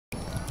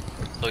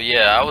So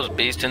yeah, I was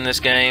beasting this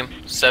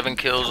game. 7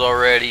 kills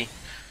already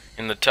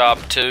in the top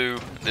 2.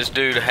 This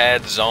dude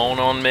had zone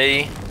on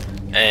me,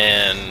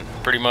 and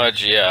pretty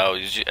much, yeah,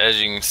 as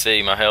you can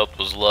see, my health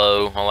was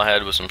low. All I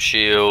had was some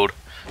shield.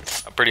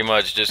 I pretty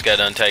much just got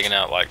done taking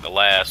out like the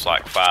last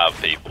like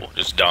 5 people,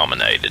 just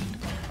dominated.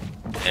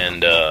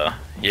 And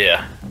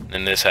yeah,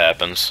 then this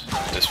happens,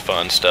 this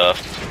fun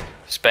stuff.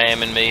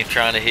 Spamming me,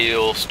 trying to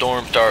heal.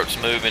 Storm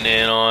starts moving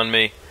in on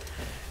me.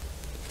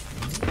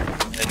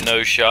 And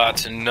no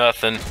shots and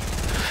nothing. If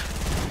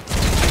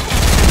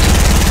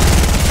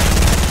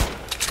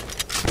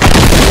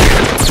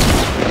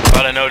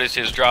I'd have noticed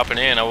he was dropping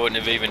in, I wouldn't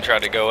have even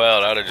tried to go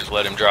out. I'd have just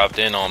let him drop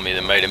in on me,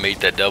 then made him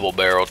eat that double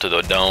barrel to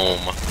the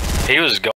dome. He was going